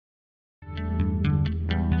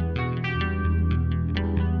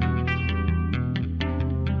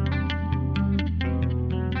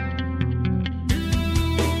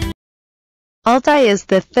Altay is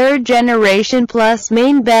the third-generation plus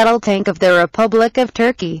main battle tank of the Republic of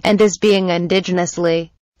Turkey, and is being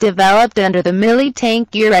indigenously developed under the Milli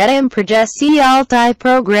tank Üretim Projesi Altay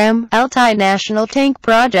program, Altay National Tank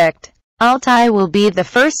Project. Altay will be the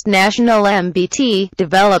first national MBT,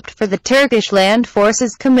 developed for the Turkish Land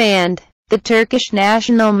Forces Command. The Turkish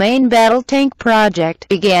National Main Battle Tank Project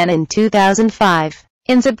began in 2005.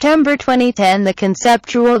 In September 2010, the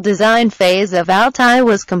conceptual design phase of Altay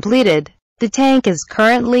was completed. The tank is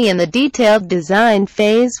currently in the detailed design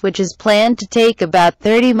phase, which is planned to take about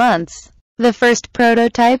 30 months. The first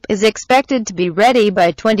prototype is expected to be ready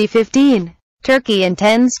by 2015. Turkey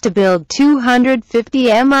intends to build 250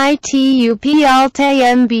 MITÜP Altay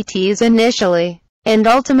MBTs initially, and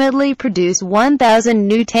ultimately produce 1,000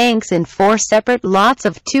 new tanks in 4 separate lots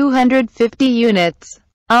of 250 units.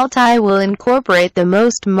 Altay will incorporate the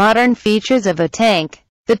most modern features of a tank.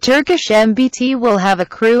 The Turkish MBT will have a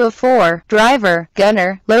crew of 4, driver,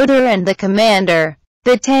 gunner, loader and the commander.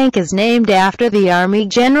 The tank is named after the Army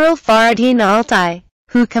General Fahrettin Altay,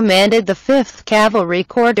 who commanded the 5th Cavalry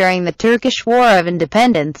Corps during the Turkish War of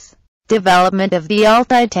Independence. Development of the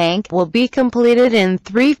Altay tank will be completed in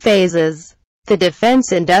 3 phases. The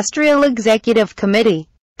Defense Industrial Executive Committee,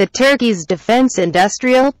 the Turkey's defense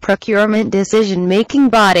industrial procurement decision-making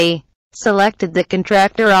body, selected the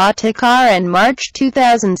contractor Otokar in March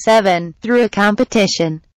 2007, through a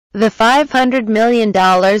competition. The $500 million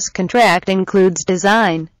contract includes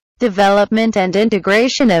design, development and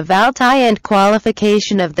integration of Altay and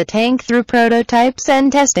qualification of the tank through prototypes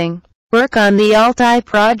and testing. Work on the Altay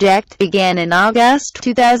project began in August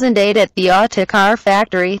 2008 at the Otokar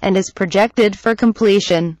factory, and is projected for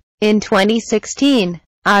completion in 2016.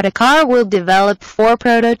 Otokar will develop 4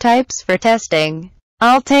 prototypes for testing.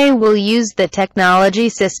 Altay will use the technology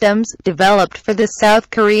systems developed for the South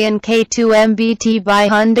Korean K2 MBT by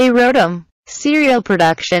Hyundai Rotem. Serial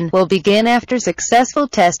production will begin after successful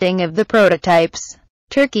testing of the prototypes.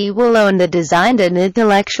 Turkey will own the design and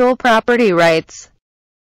intellectual property rights.